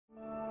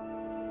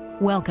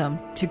Welcome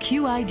to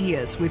Q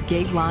Ideas with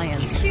Gabe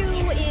Lyons. Q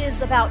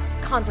is about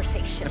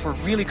conversation. If we're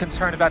really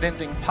concerned about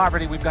ending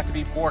poverty, we've got to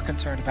be more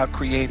concerned about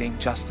creating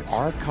justice.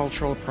 Our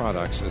cultural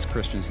products as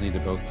Christians need to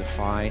both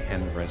defy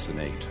and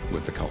resonate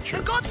with the culture.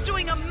 And God's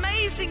doing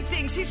amazing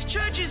things. His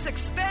church is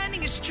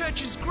expanding. His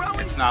church is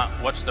growing. It's not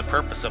what's the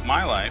purpose of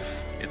my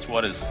life. It's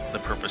what is the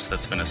purpose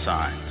that's been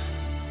assigned.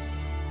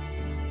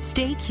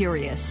 Stay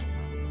curious.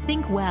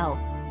 Think well.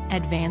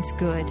 Advance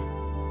good.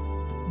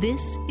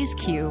 This is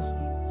Q.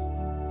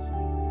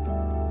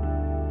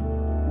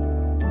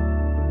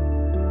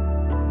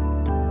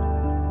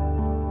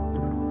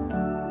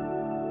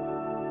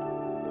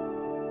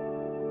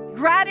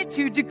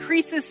 Gratitude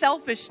decreases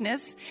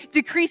selfishness,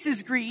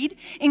 decreases greed,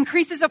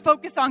 increases a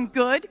focus on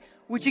good,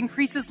 which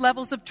increases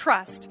levels of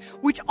trust,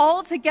 which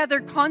altogether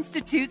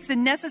constitutes the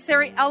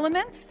necessary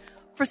elements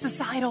for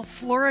societal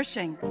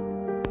flourishing.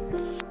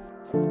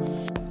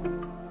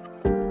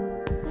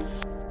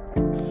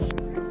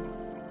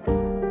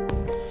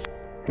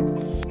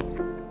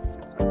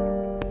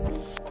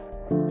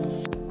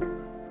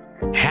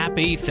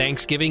 Happy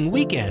Thanksgiving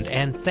weekend,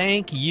 and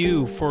thank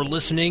you for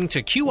listening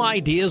to Q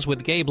Ideas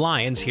with Gabe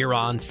Lyons here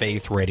on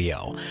Faith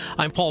Radio.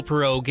 I'm Paul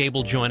Perot. Gabe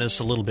will join us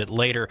a little bit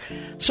later.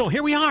 So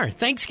here we are,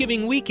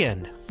 Thanksgiving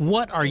weekend.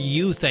 What are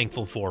you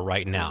thankful for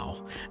right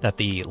now? That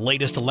the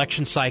latest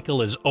election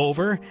cycle is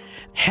over?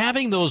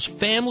 Having those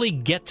family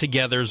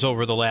get-togethers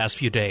over the last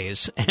few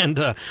days? And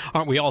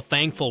aren't we all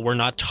thankful we're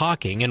not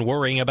talking and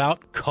worrying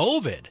about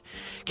COVID?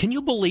 Can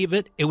you believe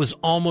it? It was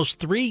almost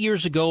 3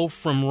 years ago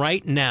from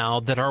right now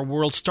that our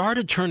world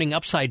started turning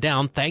upside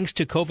down thanks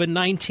to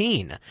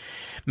COVID-19.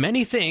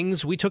 Many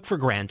things we took for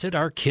granted,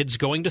 our kids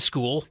going to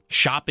school,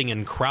 shopping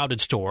in crowded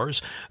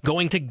stores,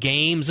 going to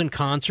games and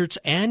concerts,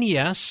 and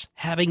yes,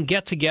 having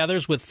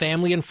get-togethers with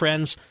family and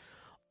friends,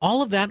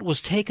 all of that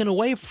was taken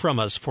away from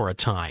us for a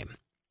time.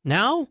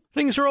 Now,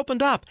 things are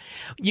opened up.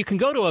 You can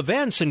go to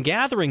events and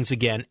gatherings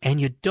again, and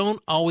you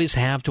don't always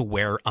have to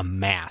wear a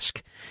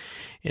mask.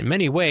 In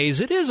many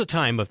ways, it is a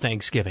time of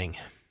Thanksgiving.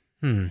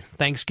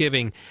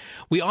 Thanksgiving.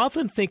 We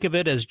often think of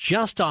it as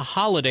just a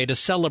holiday to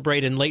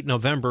celebrate in late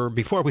November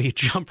before we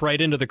jump right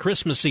into the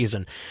Christmas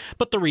season.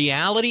 But the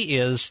reality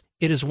is,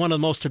 it is one of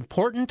the most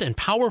important and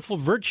powerful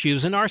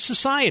virtues in our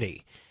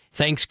society.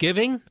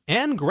 Thanksgiving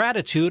and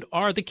gratitude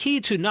are the key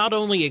to not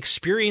only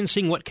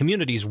experiencing what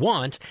communities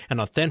want, an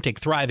authentic,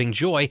 thriving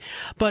joy,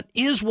 but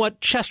is what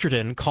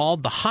Chesterton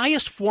called the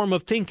highest form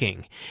of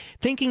thinking.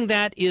 Thinking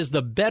that is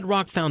the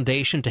bedrock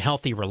foundation to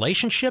healthy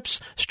relationships,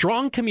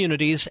 strong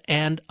communities,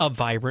 and a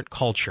vibrant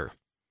culture.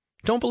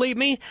 Don't believe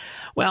me?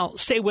 Well,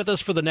 stay with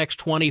us for the next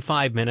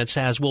 25 minutes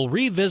as we'll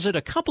revisit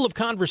a couple of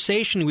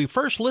conversations we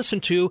first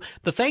listened to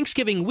the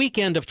Thanksgiving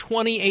weekend of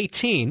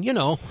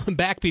 2018,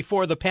 back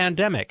before the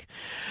pandemic.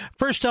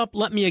 First up,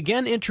 let me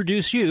again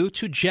introduce you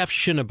to Jeff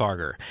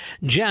Schinnebarger.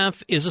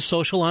 Jeff is a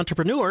social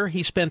entrepreneur.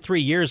 He spent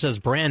 3 years as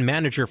brand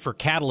manager for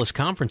Catalyst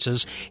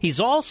Conferences. He's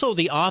also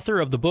the author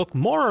of the book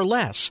More or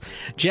Less.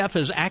 Jeff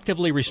is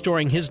actively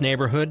restoring his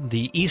neighborhood,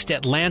 the East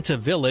Atlanta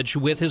Village,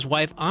 with his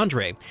wife,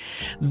 Andre.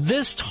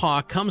 This talk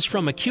comes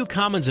from a Q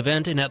Commons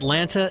event in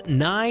Atlanta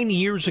 9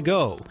 years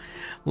ago.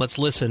 Let's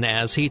listen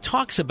as he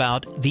talks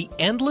about the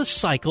endless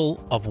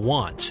cycle of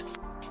want.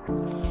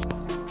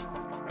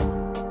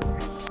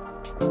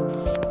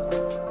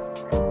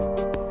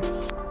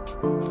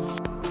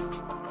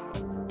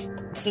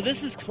 So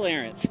this is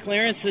Clarence.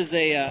 Clarence is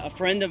a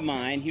friend of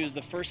mine. He was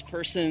the first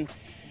person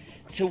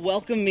to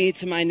welcome me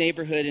to my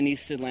neighborhood in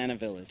East Atlanta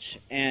Village.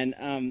 And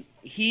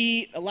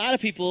a lot of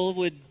people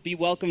would be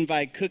welcomed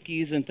by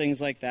cookies and things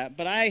like that.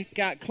 But I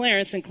got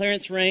Clarence, and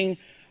Clarence rang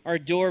our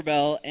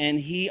doorbell, and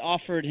he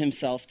offered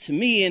himself to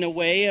me in a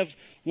way of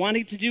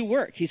wanting to do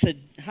work. He said,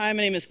 "Hi,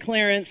 my name is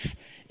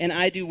Clarence, and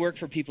I do work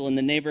for people in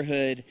the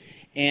neighborhood,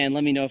 and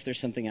let me know if there's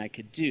something I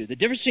could do." The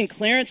difference between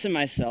Clarence and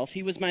myself,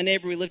 he was my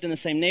neighbor. We lived in the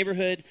same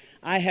neighborhood.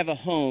 I have a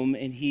home,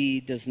 and he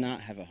does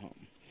not have a home.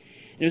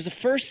 It was the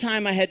first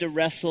time I had to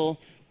wrestle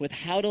with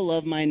how to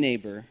love my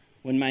neighbor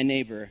when my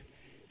neighbor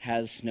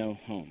has no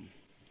home.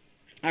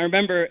 I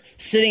remember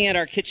sitting at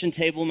our kitchen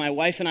table. My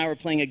wife and I were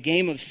playing a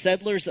game of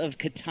Settlers of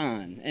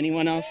Catan.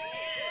 Anyone else?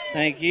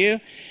 Thank you.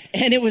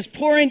 And it was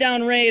pouring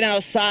down rain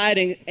outside,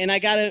 and I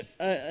got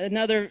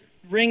another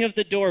ring of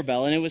the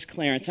doorbell, and it was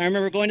Clarence. I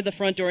remember going to the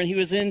front door, and he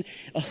was in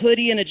a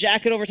hoodie and a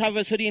jacket over top of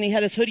his hoodie, and he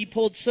had his hoodie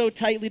pulled so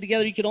tightly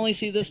together you could only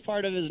see this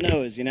part of his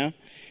nose, And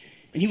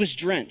he was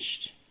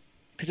drenched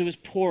because it was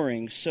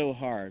pouring so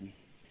hard.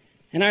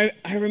 And I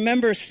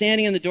remember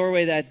standing in the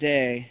doorway that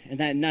day and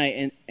that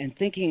night and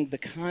thinking the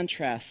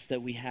contrast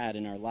that we had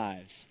in our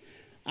lives.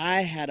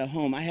 I had a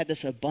home. I had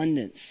this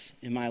abundance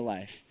in my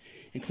life.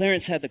 And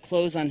Clarence had the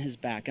clothes on his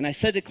back. And I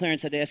said to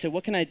Clarence that day, I said,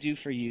 "What can I do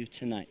for you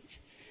tonight?"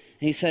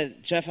 And he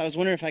said, "Jeff, I was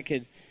wondering if I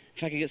could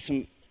get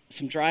some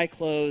dry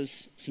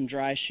clothes, some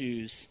dry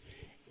shoes,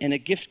 and a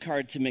gift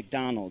card to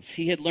McDonald's."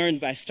 He had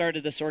learned, I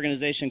started this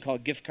organization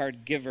called Gift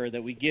Card Giver,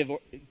 that we give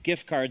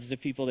gift cards to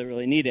people that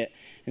really need it.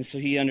 And so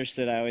he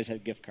understood I always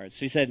had gift cards. So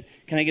he said,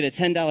 "Can I get a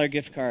 $10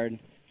 gift card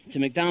to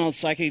McDonald's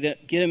so I could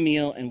get a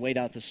meal and wait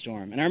out the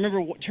storm. And I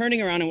remember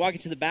turning around and walking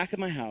to the back of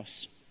my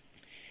house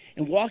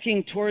and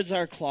walking towards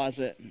our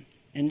closet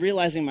and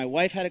realizing my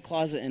wife had a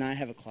closet and I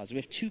have a closet.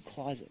 We have 2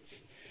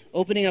 closets.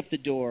 Opening up the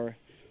door,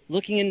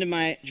 looking into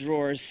my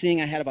drawers,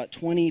 seeing I had about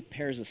 20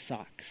 pairs of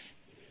socks.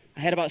 I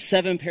had about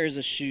 7 pairs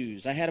of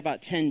shoes. I had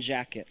about 10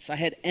 jackets. I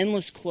had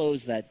endless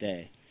clothes that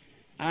day.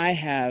 I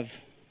have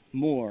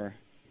more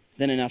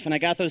than enough. And I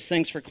got those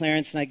things for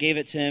Clarence, and I gave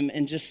it to him.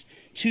 And just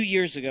 2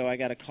 years ago, I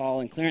got a call,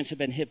 and Clarence had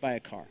been hit by a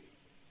car.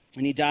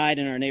 And he died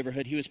in our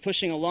neighborhood. He was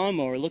pushing a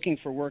lawnmower looking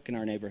for work in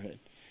our neighborhood.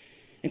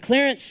 And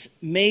Clarence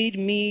made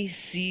me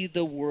see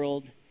the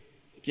world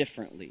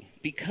differently.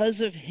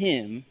 Because of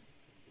him,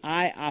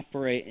 I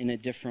operate in a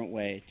different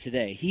way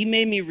today. He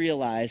made me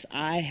realize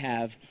I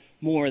have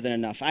more than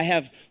enough. I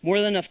have more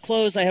than enough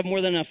clothes. I have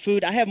more than enough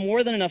food. I have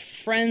more than enough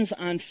friends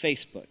on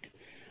Facebook.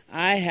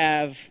 I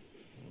have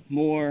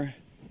more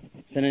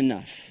than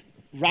enough.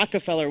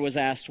 Rockefeller was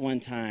asked one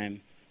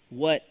time,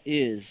 what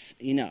is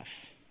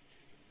enough?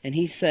 And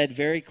he said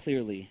very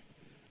clearly,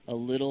 a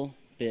little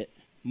bit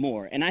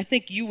more. And I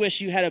think you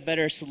wish you had a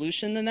better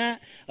solution than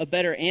that, a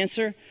better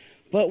answer,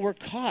 but we're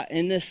caught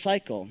in this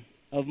cycle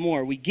of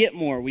more. We get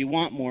more, we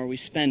want more, we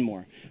spend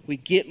more. We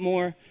get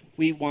more,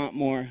 we want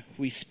more,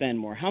 we spend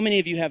more. How many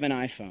of you have an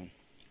iPhone?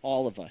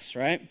 All of us,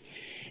 right?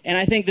 And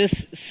I think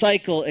this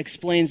cycle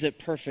explains it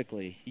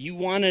perfectly. You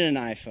wanted an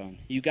iPhone.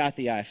 You got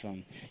the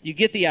iPhone. You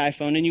get the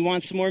iPhone and you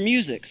want some more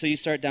music, so you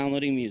start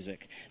downloading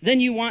music.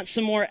 Then you want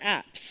some more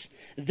apps.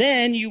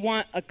 Then you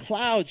want a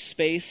cloud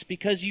space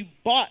because you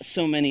bought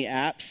so many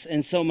apps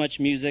and so much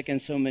music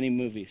and so many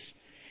movies.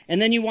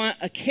 And then you want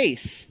a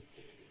case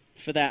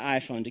for that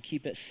iPhone to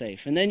keep it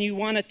safe. And then you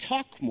want to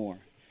talk more,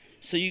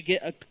 so you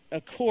get a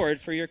cord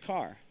for your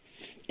car.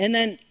 And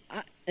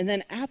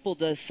then Apple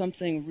does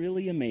something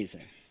really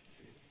amazing.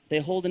 They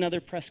hold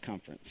another press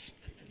conference.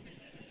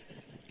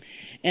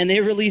 And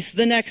they release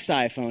the next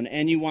iPhone,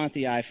 and you want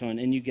the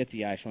iPhone, and you get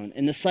the iPhone.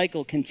 And the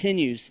cycle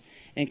continues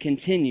and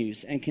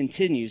continues and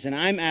continues. And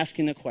I'm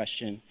asking the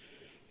question,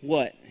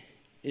 what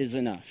is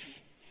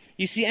enough?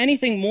 You see,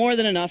 anything more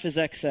than enough is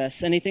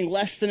excess. Anything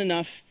less than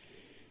enough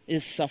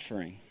is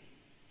suffering.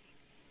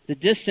 The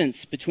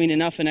distance between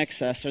enough and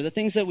excess are the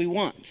things that we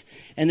want.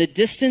 And the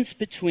distance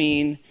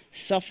between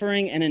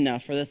suffering and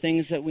enough are the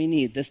things that we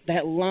need.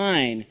 That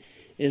line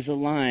is a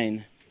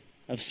line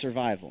of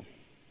survival.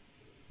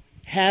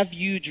 Have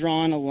you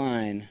drawn a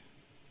line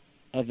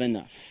of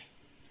enough?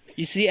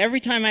 You see, every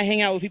time I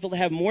hang out with people that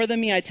have more than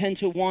me, I tend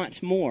to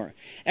want more.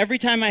 Every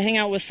time I hang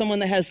out with someone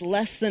that has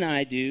less than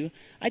I do,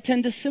 I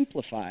tend to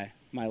simplify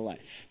my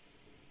life.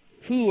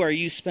 Who are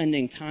you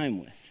spending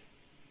time with?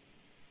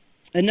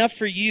 Enough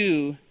for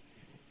you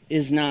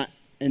is not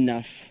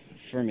enough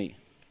for me.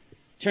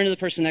 Turn to the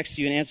person next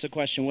to you and answer the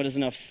question, what is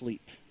enough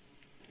sleep?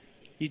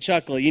 You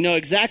chuckle. You know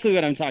exactly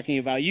what I'm talking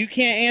about. You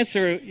can't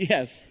answer.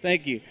 Yes,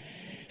 thank you.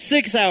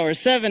 6 hours,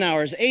 7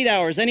 hours, 8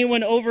 hours.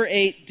 Anyone over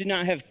 8 do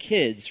not have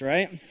kids,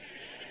 right?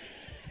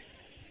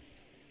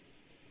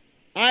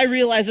 I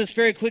realized this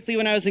very quickly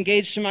when I was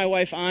engaged to my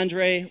wife,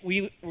 Andre.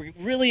 We were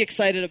really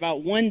excited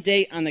about one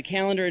date on the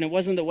calendar, and it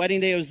wasn't the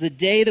wedding day. It was the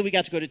day that we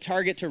got to go to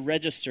Target to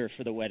register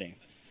for the wedding.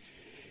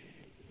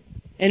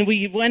 And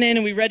we went in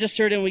and we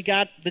registered, and we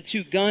got the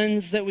 2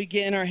 guns that we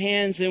get in our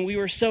hands, and we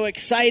were so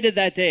excited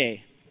that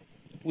day.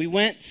 We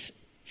went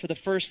for the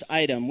first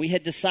item. We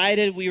had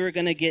decided we were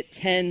going to get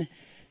 10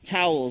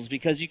 towels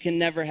because you can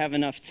never have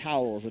enough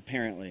towels,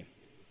 apparently.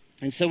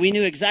 And so we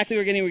knew exactly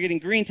what we were getting. We were getting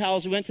green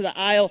towels. We went to the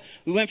aisle.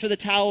 We went for the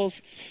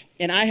towels,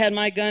 and I had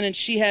my gun, and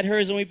she had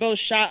hers, and we both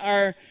shot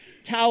our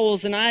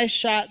towels, and I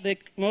shot the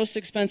most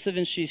expensive,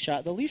 and she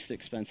shot the least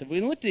expensive.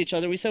 We looked at each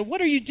other. We said, what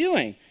are you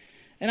doing?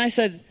 And I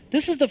said,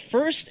 this is the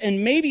first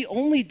and maybe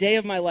only day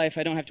of my life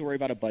I don't have to worry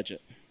about a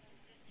budget.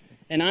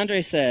 And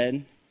Andre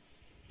said,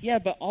 yeah,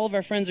 but all of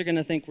our friends are going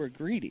to think we're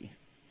greedy.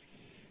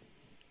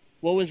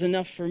 What was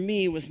enough for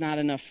me was not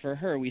enough for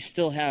her. We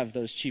still have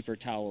those cheaper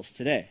towels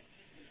today,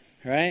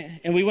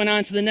 right? And we went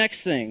on to the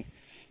next thing.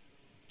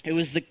 It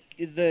was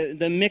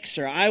the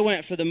mixer. I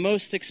went for the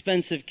most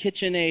expensive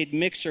KitchenAid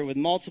mixer with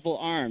multiple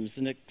arms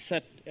and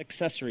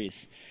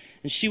accessories.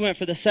 And she went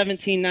for the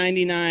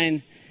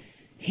 $17.99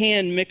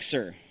 hand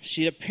mixer.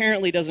 She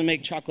apparently doesn't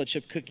make chocolate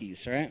chip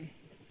cookies, right?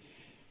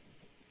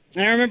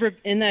 And I remember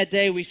in that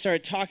day we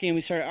started talking and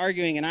we started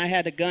arguing, and I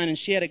had a gun and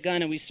she had a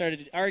gun, and we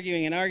started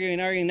arguing and arguing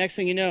and arguing. Next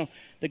thing you know,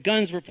 the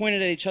guns were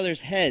pointed at each other's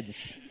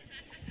heads.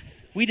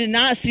 We did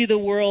not see the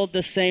world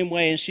the same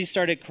way, and she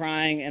started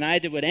crying, and I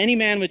did what any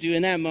man would do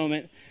in that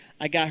moment.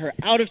 I got her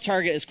out of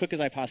Target as quick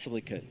as I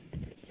possibly could.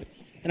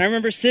 And I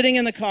remember sitting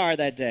in the car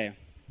that day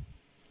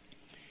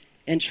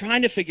and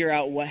trying to figure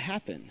out what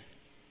happened.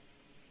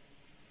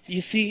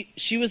 You see,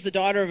 she was the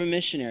daughter of a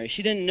missionary.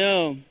 She didn't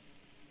know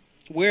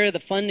where the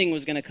funding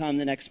was going to come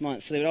the next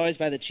month, so they would always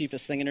buy the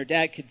cheapest thing, and her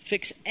dad could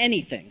fix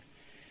anything.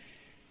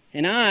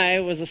 And I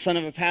was the son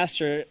of a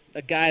pastor,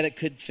 a guy that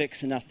could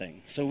fix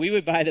nothing. So we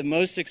would buy the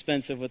most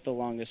expensive with the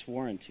longest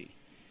warranty.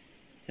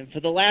 And for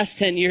the last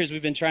 10 years,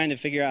 we've been trying to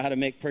figure out how to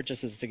make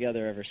purchases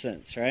together ever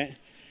since, right?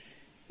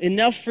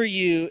 Enough for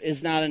you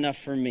is not enough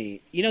for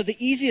me. You know, the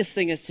easiest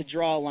thing is to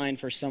draw a line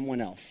for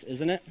someone else,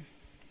 isn't it?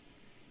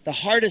 The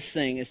hardest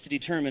thing is to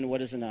determine what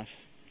is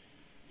enough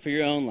for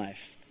your own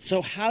life.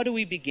 So how do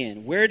we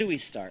begin? Where do we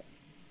start?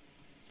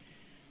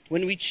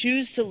 When we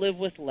choose to live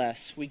with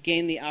less, we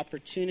gain the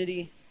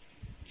opportunity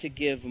to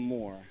give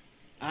more.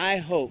 I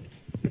hope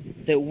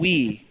that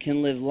we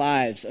can live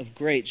lives of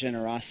great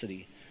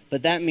generosity,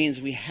 but that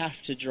means we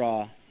have to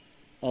draw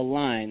a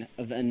line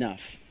of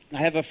enough. I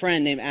have a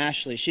friend named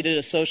Ashley. She did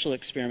a social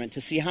experiment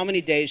to see how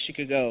many days she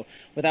could go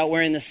without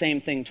wearing the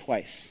same thing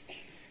twice.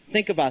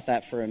 Think about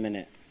that for a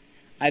minute.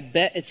 I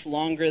bet it's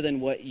longer than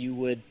what you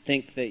would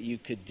think that you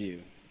could do.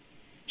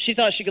 She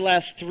thought she could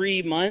last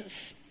 3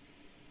 months.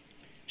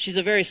 She's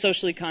a very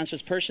socially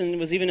conscious person,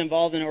 was even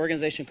involved in an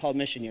organization called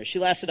Mission Year. She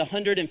lasted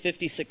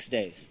 156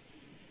 days.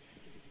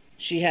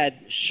 She had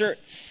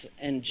shirts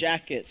and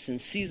jackets and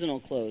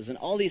seasonal clothes and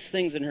all these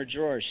things in her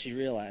drawers, she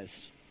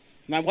realized.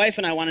 My wife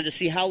and I wanted to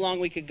see how long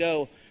we could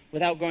go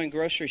without going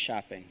grocery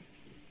shopping.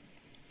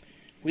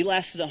 We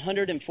lasted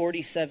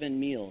 147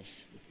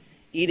 meals,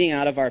 eating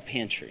out of our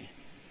pantry.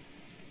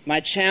 My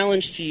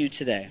challenge to you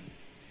today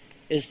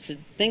is to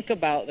think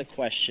about the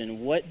question,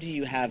 what do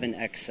you have in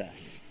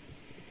excess?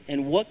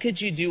 And what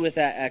could you do with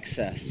that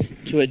excess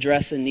to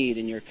address a need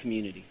in your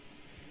community?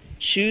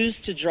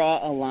 Choose to draw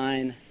a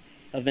line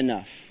of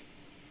enough.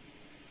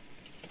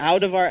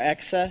 Out of our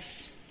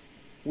excess,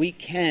 we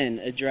can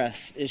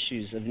address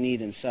issues of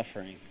need and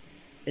suffering.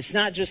 It's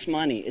not just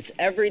money. It's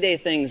everyday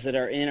things that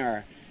are in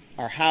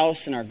our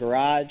house and our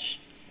garage.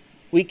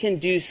 We can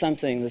do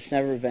something that's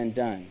never been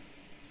done.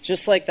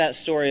 Just like that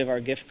story of our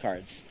gift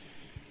cards.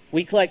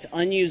 We collect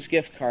unused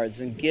gift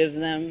cards and give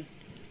them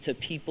to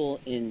people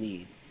in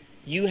need.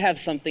 You have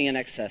something in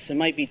excess. It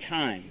might be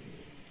time.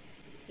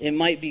 It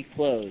might be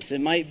clothes. It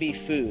might be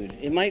food.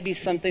 It might be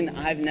something that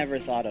I've never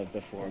thought of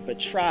before. But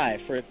try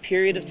for a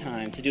period of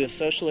time to do a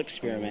social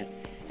experiment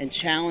and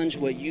challenge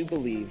what you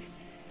believe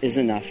is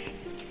enough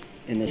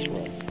in this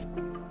world.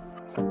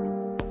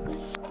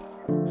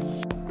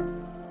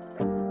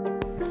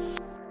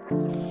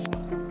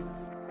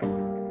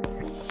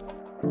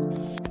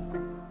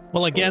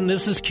 Well, again,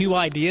 this is Q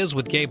Ideas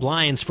with Gabe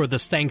Lyons for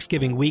this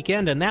Thanksgiving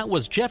weekend, and that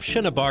was Jeff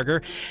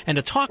Schinnebarger and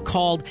a talk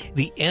called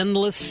The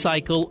Endless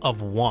Cycle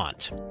of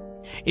Want.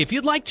 If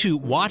you'd like to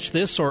watch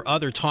this or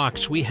other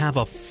talks, we have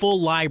a full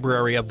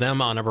library of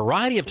them on a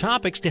variety of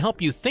topics to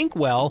help you think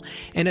well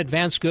and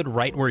advance good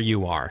right where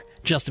you are.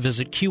 Just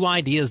visit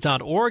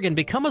QIdeas.org and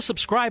become a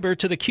subscriber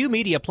to the Q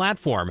Media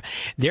platform.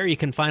 There you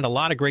can find a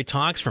lot of great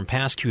talks from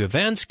past Q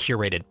events,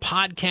 curated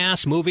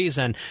podcasts, movies,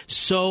 and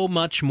so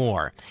much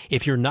more.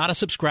 If you're not a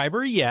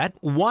subscriber yet,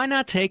 why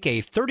not take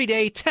a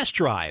 30-day test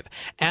drive?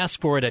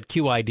 Ask for it at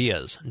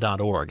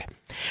QIdeas.org.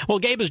 Well,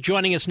 Gabe is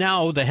joining us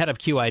now, the head of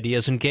Q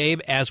Ideas. And Gabe,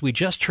 as we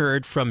just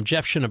heard from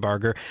Jeff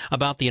Schinnebarger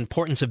about the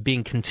importance of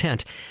being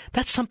content,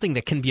 that's something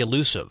that can be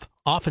elusive.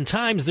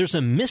 Oftentimes, there's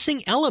a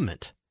missing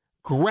element.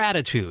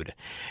 Gratitude.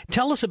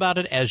 Tell us about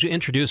it as you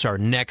introduce our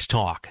next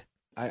talk.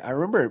 I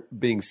remember it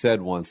being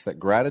said once that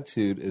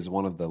gratitude is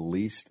one of the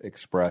least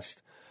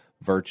expressed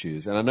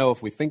virtues. And I know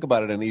if we think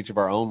about it in each of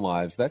our own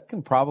lives, that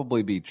can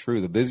probably be true.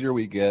 The busier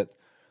we get,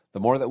 the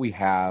more that we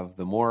have,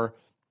 the more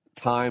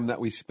time that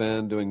we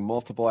spend doing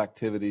multiple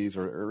activities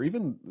or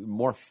even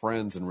more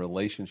friends and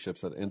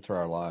relationships that enter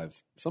our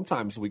lives.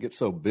 Sometimes we get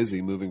so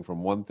busy moving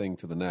from one thing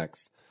to the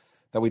next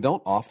that we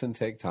don't often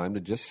take time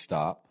to just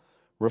stop,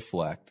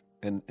 reflect,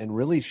 and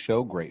really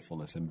show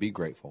gratefulness and be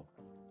grateful.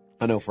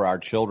 I know for our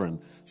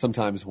children,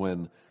 sometimes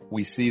when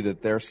we see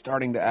that they're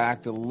starting to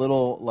act a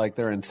little like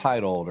they're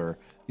entitled, or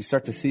you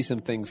start to see some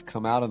things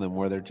come out of them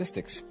where they're just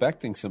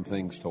expecting some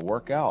things to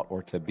work out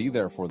or to be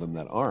there for them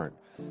that aren't.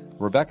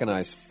 Rebecca and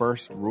I's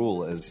first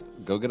rule is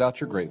go get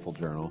out your grateful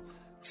journal,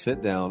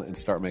 sit down, and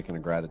start making a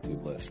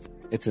gratitude list.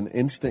 It's an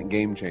instant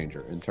game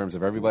changer in terms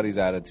of everybody's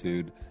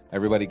attitude,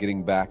 everybody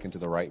getting back into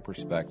the right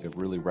perspective,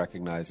 really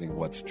recognizing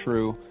what's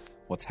true,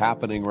 what's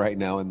happening right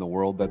now in the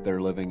world that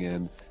they're living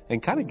in,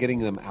 and kind of getting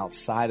them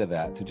outside of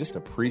that to just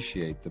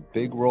appreciate the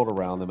big world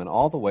around them and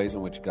all the ways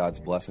in which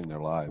God's blessing their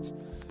lives.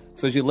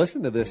 So as you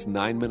listen to this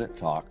 9-minute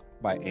talk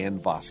by Ann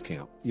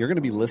Voskamp, you're going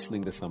to be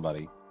listening to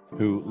somebody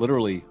who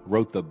literally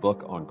wrote the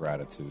book on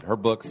gratitude. Her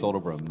book sold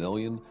over 1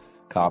 million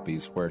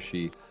copies, where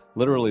she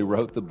literally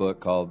wrote the book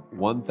called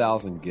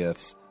 1,000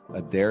 Gifts,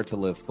 A Dare to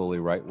Live Fully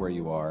Right Where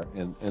You Are.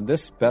 And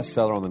this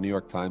bestseller on the New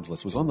York Times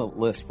list was on the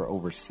list for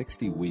over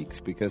 60 weeks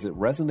because it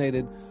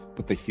resonated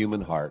with the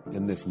human heart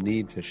and this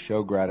need to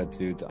show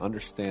gratitude, to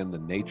understand the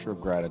nature of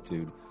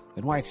gratitude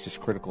and why it's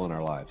just critical in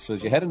our lives. So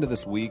as you head into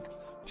this week,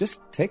 just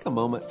take a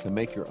moment to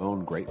make your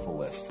own grateful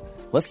list.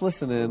 Let's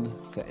listen in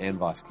to Ann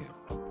Voskamp.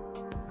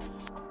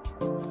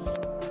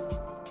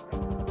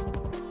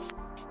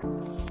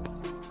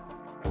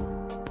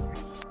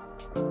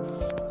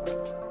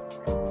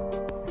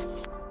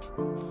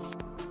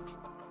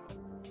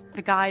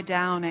 The guy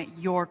down at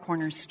your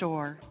corner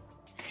store.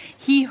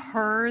 He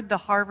heard the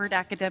Harvard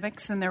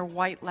academics in their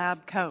white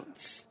lab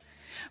coats,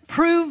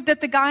 proved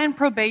that the guy on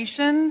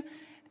probation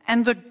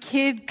and the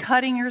kid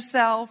cutting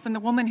herself and the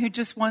woman who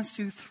just wants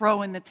to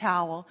throw in the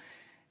towel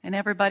and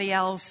everybody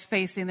else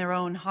facing their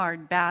own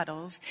hard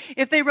battles.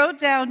 If they wrote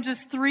down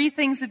just 3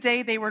 things a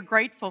day they were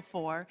grateful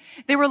for,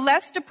 they were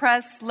less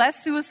depressed,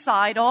 less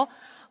suicidal,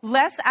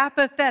 less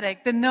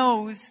apathetic than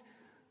those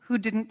who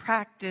didn't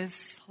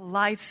practice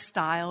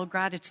lifestyle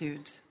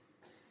gratitude.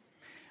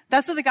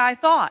 That's what the guy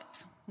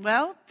thought.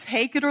 Well,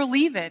 take it or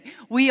leave it.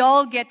 We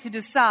all get to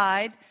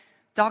decide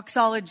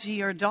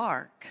doxology or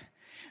dark.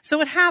 So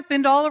it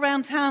happened all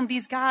around town,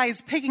 these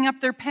guys picking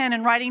up their pen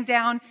and writing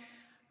down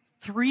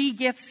 3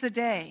 gifts a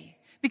day.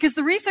 Because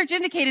the research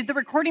indicated that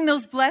recording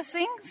those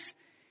blessings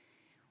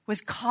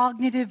was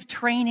cognitive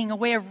training, a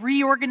way of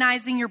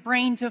reorganizing your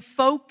brain to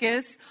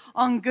focus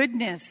on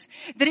goodness.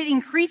 That it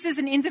increases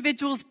an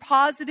individual's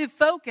positive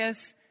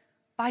focus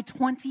by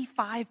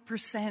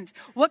 25%.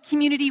 What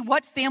community,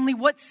 what family,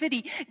 what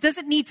city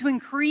doesn't need to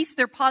increase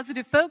their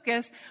positive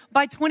focus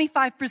by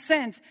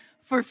 25%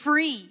 for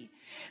free?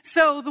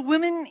 So the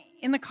women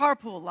in the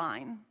carpool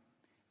line,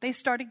 they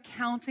started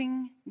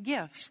counting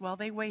gifts while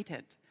they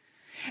waited.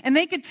 And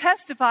they could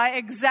testify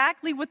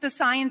exactly what the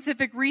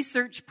scientific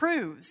research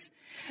proves.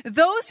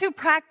 Those who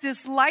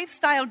practice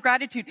lifestyle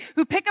gratitude,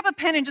 who pick up a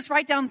pen and just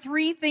write down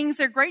 3 things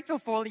they're grateful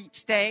for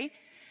each day,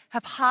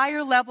 have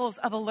higher levels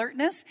of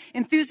alertness,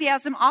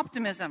 enthusiasm,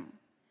 optimism,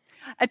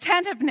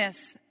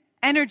 attentiveness,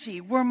 energy.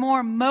 We're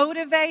more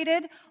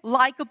motivated,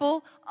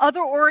 likable,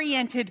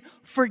 other-oriented,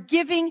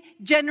 forgiving,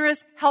 generous,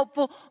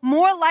 helpful,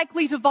 more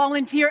likely to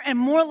volunteer, and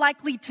more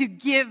likely to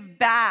give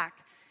back.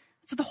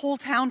 That's what the whole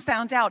town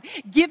found out.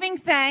 Giving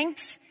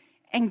thanks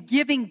and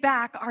giving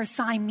back are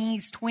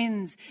Siamese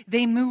twins.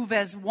 They move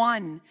as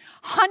one.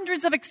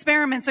 Hundreds of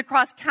experiments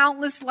across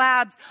countless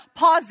labs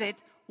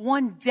posit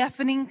one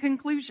deafening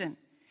conclusion.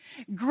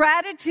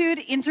 Gratitude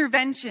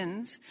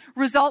interventions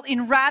result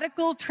in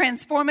radical,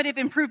 transformative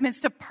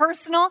improvements to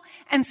personal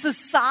and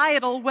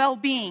societal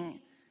well-being.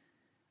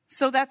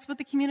 So that's what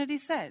the community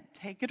said.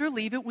 Take it or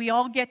leave it. We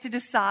all get to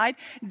decide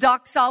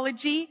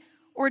doxology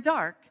or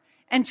dark.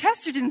 And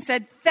Chesterton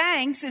said,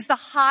 thanks is the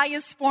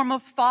highest form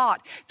of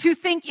thought. To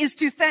think is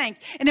to thank.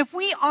 And if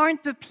we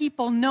aren't the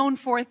people known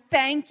for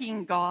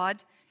thanking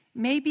God,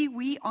 maybe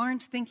we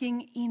aren't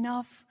thinking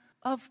enough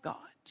of God.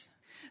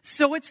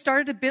 So it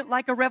started a bit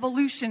like a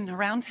revolution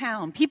around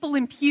town. People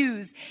in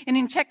pews and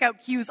in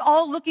checkout queues,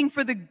 all looking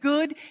for the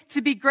good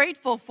to be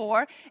grateful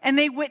for, and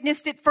they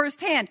witnessed it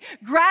firsthand.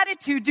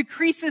 Gratitude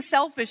decreases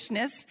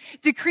selfishness,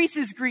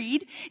 decreases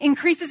greed,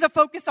 increases a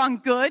focus on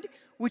good,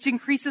 which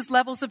increases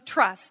levels of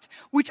trust,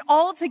 which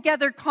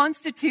altogether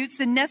constitutes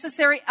the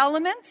necessary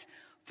elements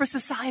for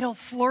societal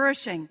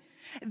flourishing.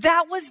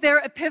 That was their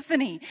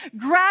epiphany.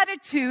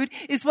 Gratitude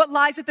is what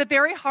lies at the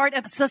very heart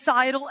of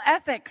societal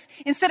ethics.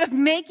 Instead of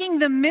making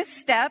the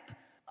misstep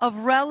of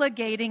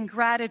relegating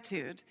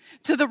gratitude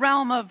to the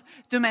realm of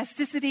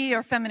domesticity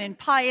or feminine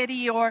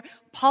piety or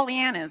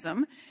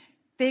Pollyannism,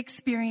 they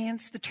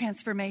experience the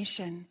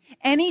transformation.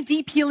 Any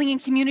deep healing in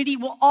community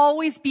will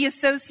always be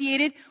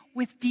associated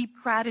with deep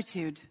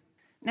gratitude.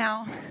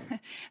 Now,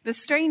 the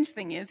strange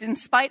thing is, in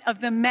spite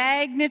of the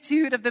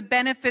magnitude of the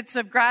benefits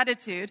of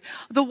gratitude,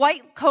 the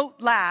White Coat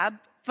Lab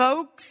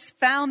folks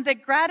found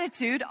that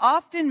gratitude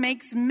often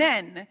makes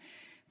men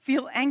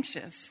feel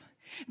anxious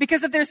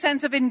because of their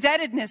sense of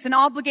indebtedness and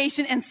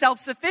obligation and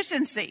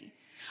self-sufficiency.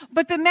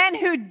 But the men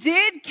who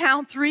did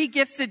count 3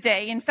 gifts a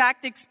day, in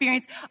fact,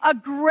 experienced a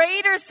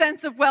greater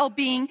sense of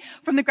well-being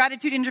from the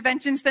gratitude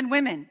interventions than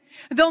women.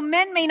 Though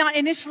men may not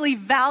initially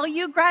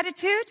value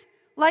gratitude,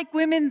 like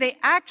women, they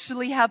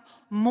actually have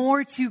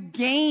more to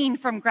gain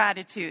from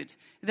gratitude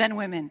than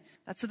women.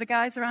 That's what the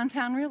guys around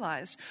town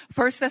realized.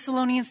 1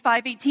 Thessalonians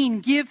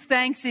 5:18, give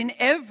thanks in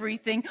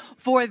everything,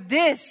 for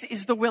this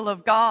is the will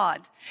of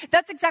God.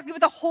 That's exactly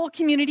what the whole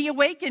community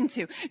awakened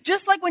to.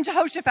 Just like when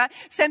Jehoshaphat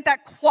sent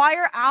that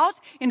choir out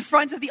in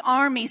front of the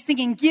army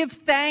singing, give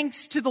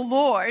thanks to the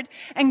Lord,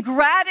 and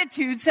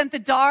gratitude sent the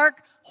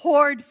dark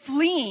horde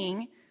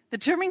fleeing, the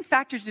determining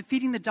factor to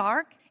defeating the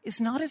dark is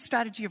not a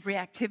strategy of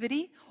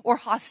reactivity or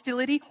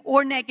hostility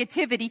or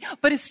negativity,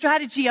 but a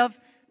strategy of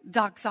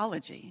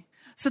doxology.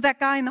 So that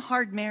guy in the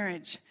hard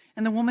marriage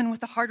and the woman with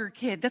the harder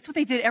kid, that's what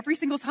they did every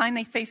single time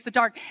they faced the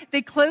dark.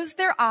 They closed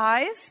their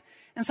eyes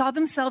and saw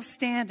themselves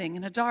standing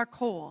in a dark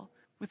hole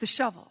with a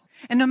shovel.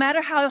 And no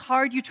matter how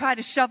hard you try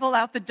to shovel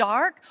out the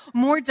dark,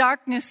 more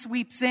darkness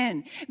sweeps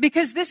in.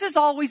 Because this is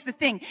always the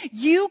thing.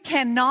 You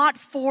cannot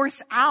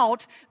force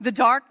out the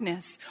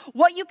darkness.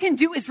 What you can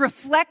do is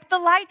reflect the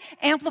light,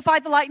 amplify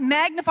the light,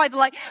 magnify the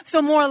light,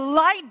 so more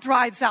light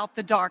drives out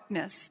the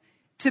darkness.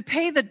 To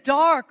pay the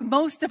dark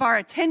most of our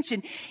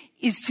attention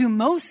is to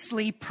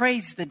mostly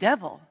praise the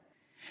devil.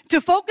 To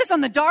focus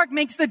on the dark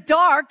makes the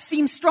dark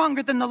seem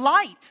stronger than the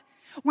light,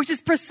 which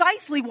is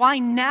precisely why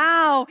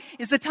now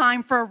is the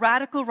time for a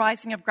radical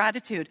rising of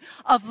gratitude,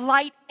 of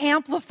light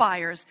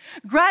amplifiers.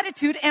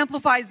 Gratitude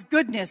amplifies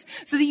goodness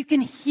so that you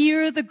can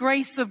hear the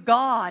grace of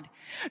God.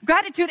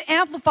 Gratitude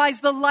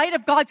amplifies the light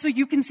of God so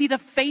you can see the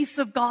face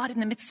of God in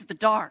the midst of the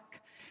dark.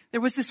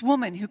 There was this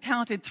woman who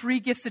counted 3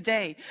 gifts a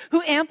day,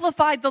 who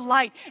amplified the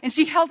light, and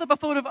she held up a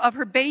photo of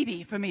her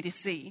baby for me to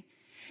see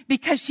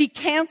because she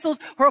canceled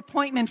her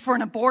appointment for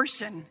an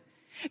abortion,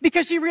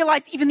 because she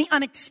realized even the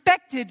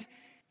unexpected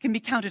can be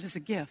counted as a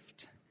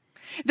gift.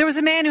 There was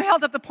a man who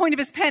held up the point of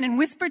his pen and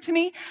whispered to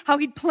me how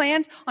he'd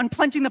planned on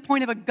plunging the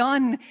point of a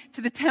gun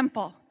to the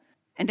temple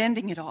and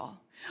ending it all.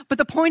 But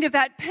the point of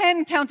that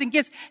pen counting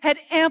gifts had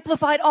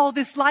amplified all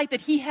this light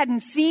that he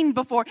hadn't seen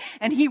before,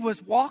 and he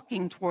was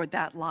walking toward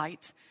that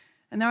light.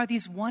 And there are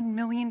these 1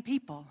 million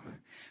people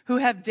who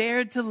have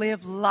dared to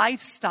live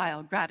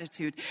lifestyle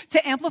gratitude,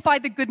 to amplify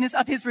the goodness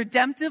of his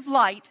redemptive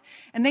light,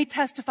 and they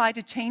testify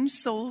to change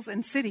souls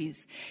and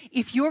cities.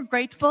 If you're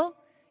grateful,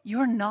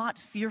 you're not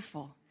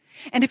fearful.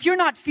 And if you're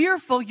not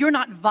fearful, you're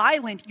not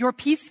violent, you're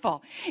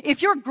peaceful.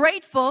 If you're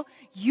grateful,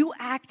 you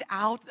act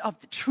out of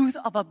the truth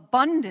of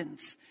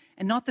abundance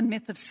and not the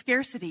myth of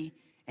scarcity,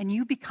 and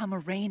you become a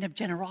reign of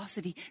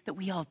generosity that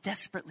we all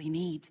desperately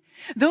need.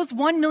 Those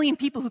 1 million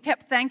people who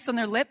kept thanks on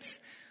their lips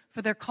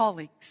for their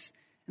colleagues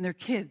and their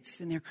kids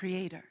and their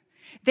Creator.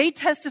 They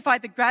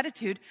testified that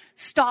gratitude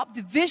stopped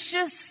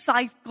vicious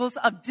cycles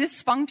of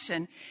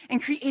dysfunction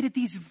and created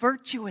these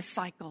virtuous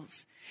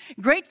cycles.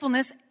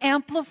 Gratefulness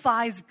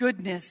amplifies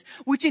goodness,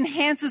 which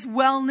enhances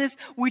wellness,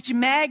 which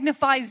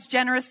magnifies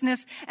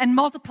generousness, and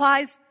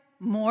multiplies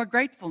more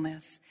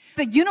gratefulness.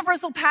 The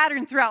universal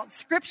pattern throughout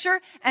Scripture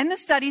and the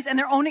studies and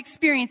their own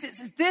experiences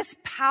is this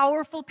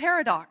powerful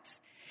paradox.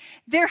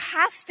 There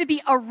has to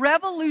be a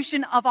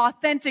revolution of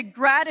authentic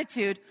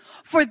gratitude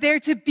for there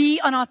to be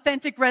an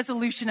authentic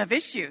resolution of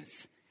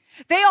issues.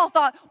 They all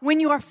thought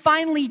when you are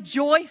finally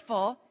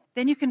joyful,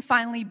 then you can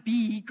finally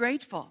be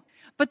grateful.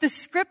 But the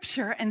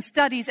Scripture and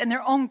studies and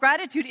their own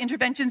gratitude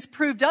interventions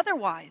proved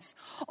otherwise.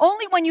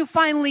 Only when you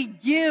finally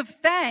give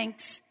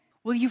thanks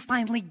will you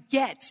finally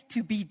get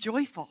to be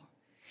joyful.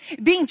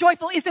 Being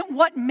joyful isn't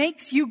what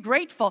makes you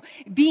grateful.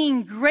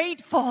 Being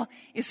grateful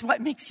is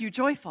what makes you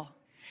joyful.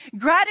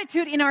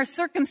 Gratitude in our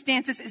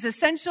circumstances is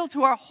essential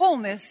to our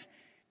wholeness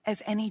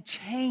as any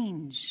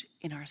change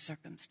in our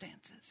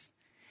circumstances.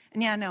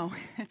 And yeah, no,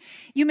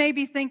 you may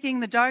be thinking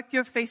the dark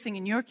you're facing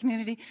in your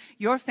community,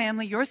 your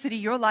family, your city,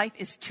 your life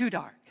is too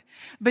dark.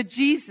 But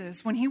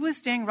Jesus, when he was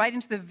staring right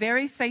into the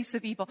very face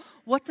of evil,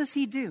 what does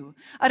he do?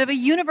 Out of a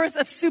universe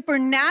of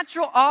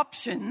supernatural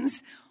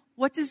options,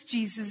 what does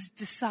Jesus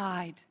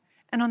decide?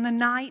 And on the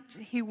night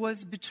he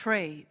was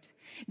betrayed,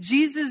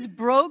 Jesus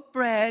broke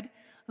bread,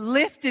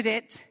 lifted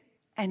it,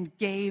 and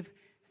gave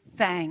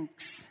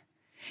thanks.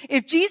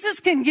 If Jesus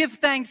can give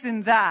thanks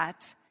in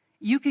that,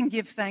 you can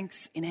give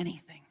thanks in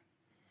anything.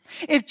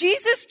 If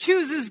Jesus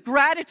chooses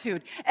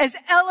gratitude as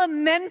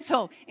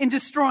elemental in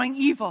destroying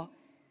evil,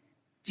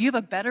 do you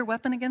have a better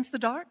weapon against the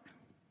dark?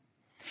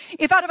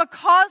 If out of a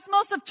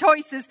cosmos of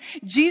choices,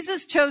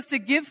 Jesus chose to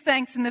give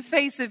thanks in the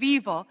face of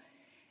evil,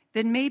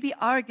 then maybe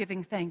our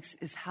giving thanks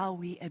is how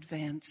we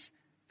advance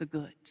the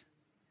good.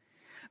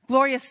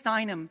 Gloria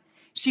Steinem,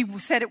 she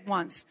said it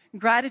once,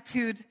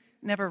 gratitude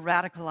never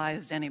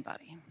radicalized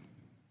anybody.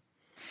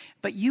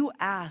 But you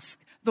ask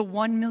the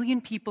 1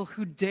 million people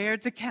who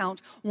dared to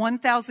count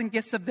 1,000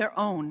 gifts of their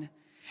own,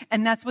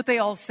 and that's what they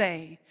all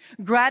say.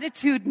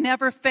 Gratitude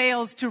never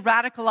fails to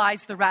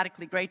radicalize the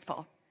radically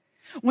grateful.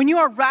 When you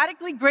are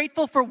radically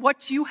grateful for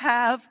what you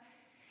have,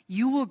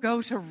 you will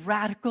go to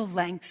radical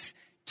lengths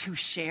to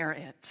share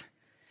it.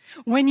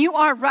 When you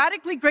are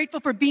radically grateful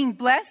for being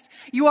blessed,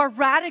 you are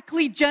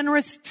radically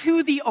generous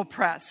to the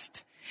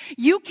oppressed.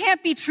 You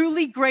can't be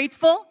truly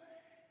grateful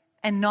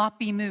and not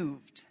be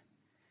moved.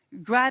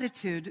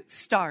 Gratitude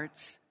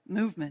starts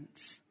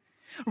movements.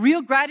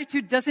 Real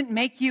gratitude doesn't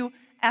make you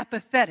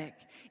apathetic.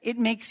 It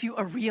makes you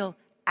a real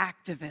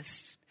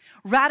activist.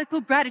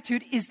 Radical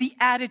gratitude is the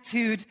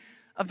attitude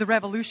of the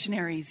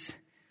revolutionaries.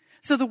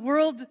 So the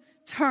world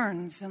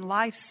turns and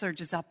life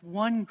surges up,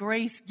 one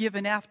grace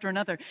given after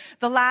another.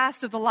 The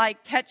last of the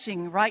light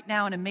catching right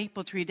now in a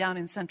maple tree down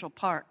in Central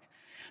Park.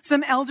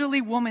 Some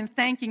elderly woman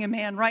thanking a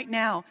man right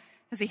now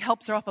as he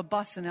helps her off a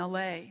bus in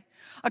L.A.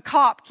 A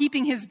cop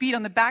keeping his beat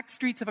on the back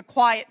streets of a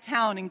quiet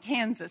town in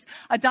Kansas.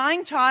 A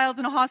dying child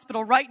in a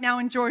hospital right now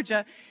in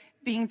Georgia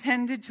being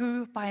tended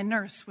to by a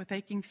nurse with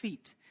aching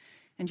feet.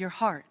 And your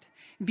heart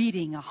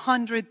beating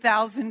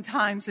 100,000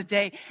 times a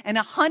day, and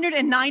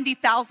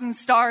 190,000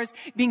 stars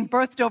being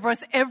birthed over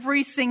us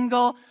every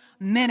single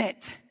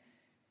minute.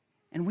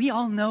 And we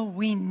all know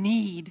we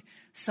need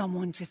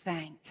someone to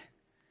thank.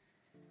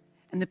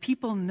 And the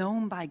people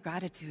known by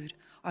gratitude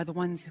are the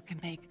ones who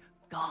can make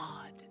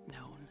God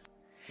known.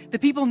 The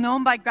people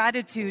known by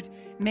gratitude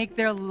make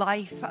their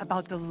life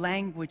about the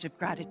language of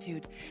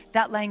gratitude,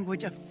 that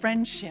language of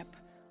friendship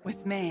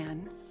with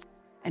man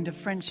and of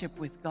friendship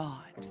with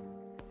God.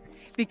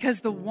 Because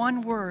the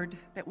one word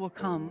that will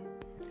come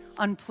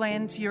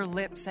unplanned to your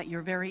lips at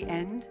your very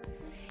end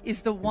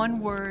is the one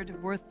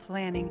word worth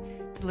planning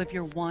to live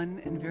your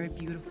one and very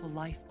beautiful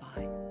life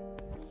by.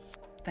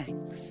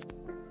 Thanks.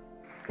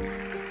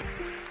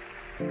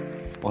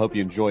 Well, I hope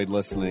you enjoyed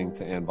listening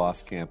to Ann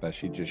Voskamp as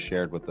she just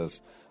shared with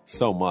us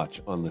so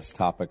much on this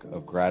topic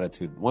of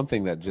gratitude. One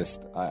thing that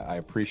just I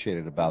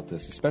appreciated about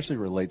this, especially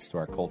relates to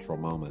our cultural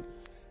moment,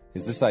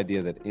 is this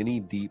idea that any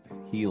deep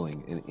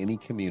healing in any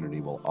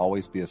community will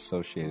always be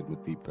associated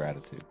with deep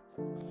gratitude.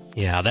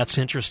 Yeah, that's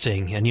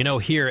interesting. And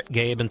here,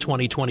 Gabe, in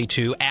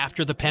 2022,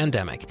 after the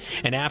pandemic,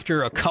 and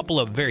after a couple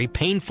of very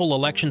painful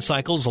election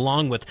cycles,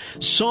 along with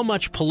so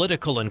much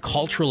political and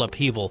cultural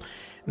upheaval,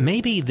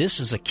 maybe this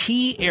is a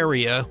key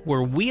area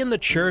where we in the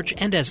church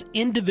and as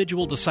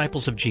individual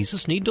disciples of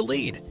Jesus need to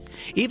lead,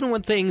 even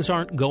when things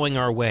aren't going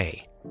our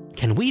way.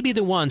 Can we be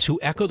the ones who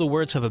echo the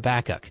words of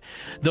Habakkuk?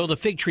 Though the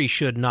fig tree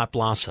should not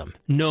blossom,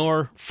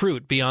 nor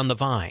fruit be on the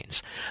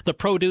vines, the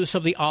produce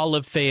of the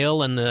olive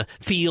fail, and the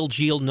fields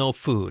yield no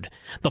food,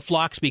 the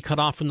flocks be cut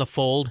off from the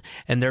fold,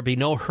 and there be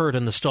no herd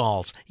in the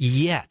stalls,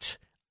 yet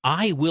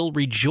I will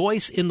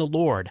rejoice in the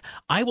Lord.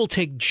 I will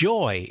take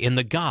joy in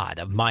the God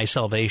of my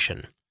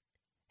salvation.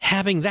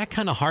 Having that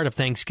kind of heart of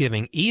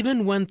thanksgiving,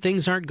 even when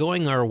things aren't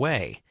going our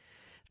way,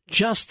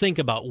 just think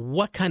about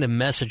what kind of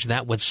message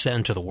that would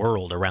send to the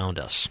world around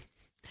us.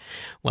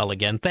 Well,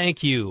 again,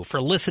 thank you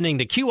for listening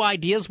to Q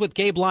Ideas with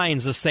Gabe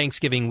Lyons this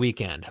Thanksgiving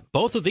weekend.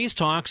 Both of these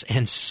talks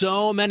and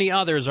so many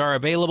others are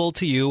available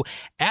to you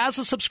as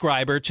a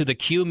subscriber to the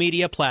Q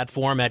Media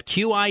platform at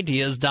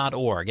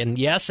qideas.org. And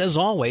yes, as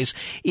always,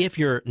 if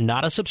you're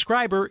not a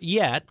subscriber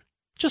yet,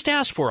 just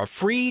ask for a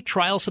free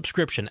trial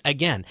subscription,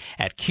 again,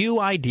 at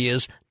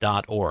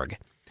qideas.org.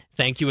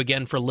 Thank you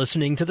again for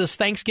listening to this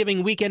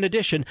Thanksgiving weekend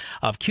edition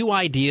of Q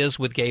Ideas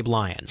with Gabe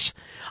Lyons.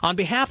 On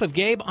behalf of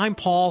Gabe, I'm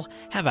Paul.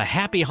 Have a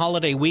happy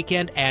holiday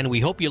weekend, and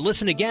we hope you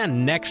listen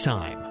again next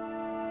time.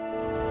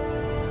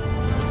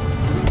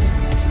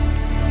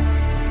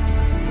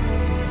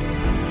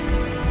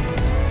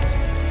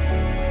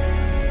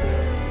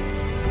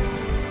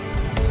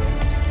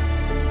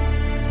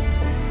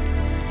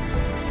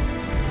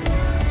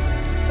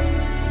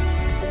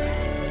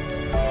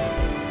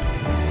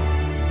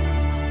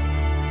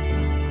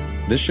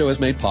 This show is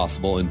made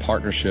possible in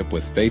partnership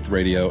with Faith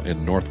Radio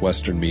and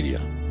Northwestern Media.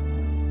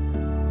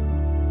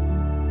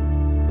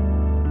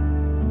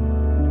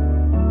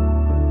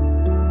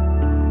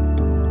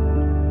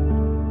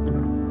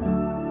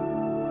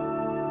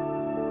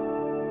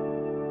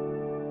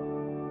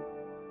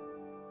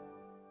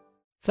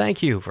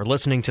 Thank you for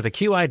listening to the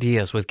Q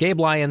Ideas with Gabe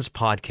Lyons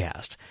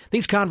podcast.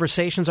 These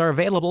conversations are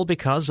available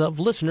because of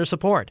listener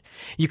support.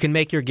 You can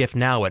make your gift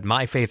now at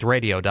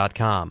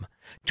myfaithradio.com.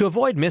 To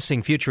avoid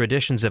missing future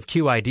editions of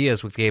Q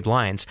Ideas with Gabe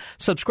Lyons,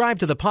 subscribe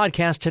to the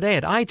podcast today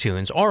at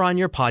iTunes or on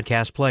your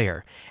podcast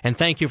player. And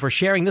thank you for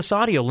sharing this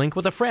audio link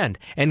with a friend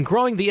and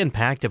growing the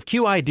impact of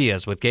Q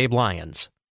Ideas with Gabe Lyons.